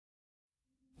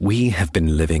We have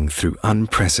been living through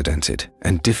unprecedented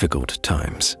and difficult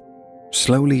times.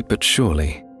 Slowly but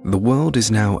surely, the world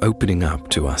is now opening up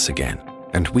to us again,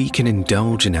 and we can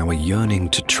indulge in our yearning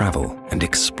to travel and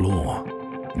explore.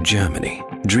 Germany,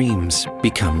 dreams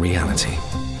become reality.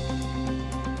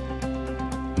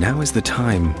 Now is the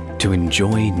time to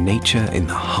enjoy nature in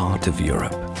the heart of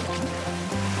Europe.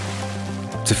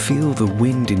 To feel the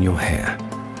wind in your hair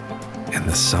and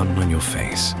the sun on your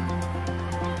face.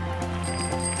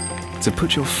 To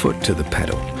put your foot to the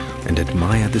pedal and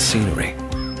admire the scenery.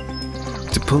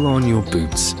 To pull on your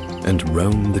boots and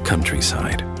roam the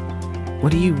countryside.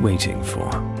 What are you waiting for?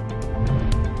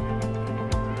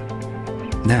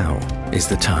 Now is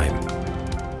the time.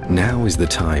 Now is the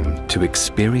time to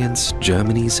experience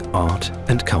Germany's art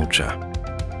and culture.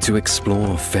 To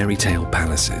explore fairy tale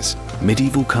palaces,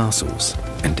 medieval castles,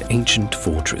 and ancient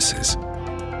fortresses.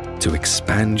 To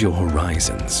expand your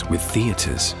horizons with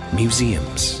theaters,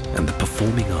 museums, and the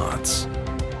performing arts.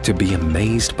 To be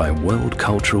amazed by world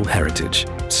cultural heritage,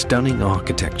 stunning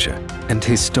architecture, and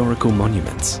historical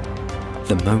monuments.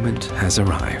 The moment has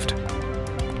arrived.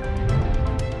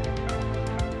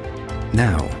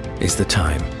 Now is the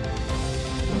time.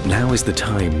 Now is the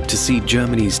time to see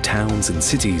Germany's towns and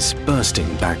cities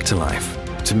bursting back to life.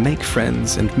 To make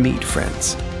friends and meet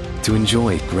friends. To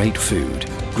enjoy great food,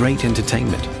 great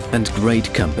entertainment, and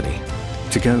great company.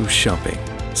 To go shopping,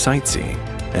 sightseeing,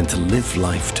 and to live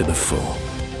life to the full.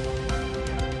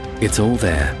 It's all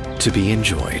there to be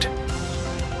enjoyed.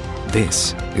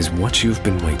 This is what you've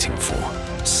been waiting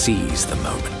for. Seize the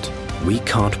moment. We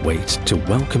can't wait to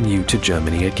welcome you to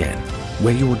Germany again,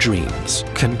 where your dreams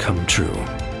can come true.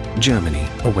 Germany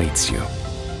awaits you.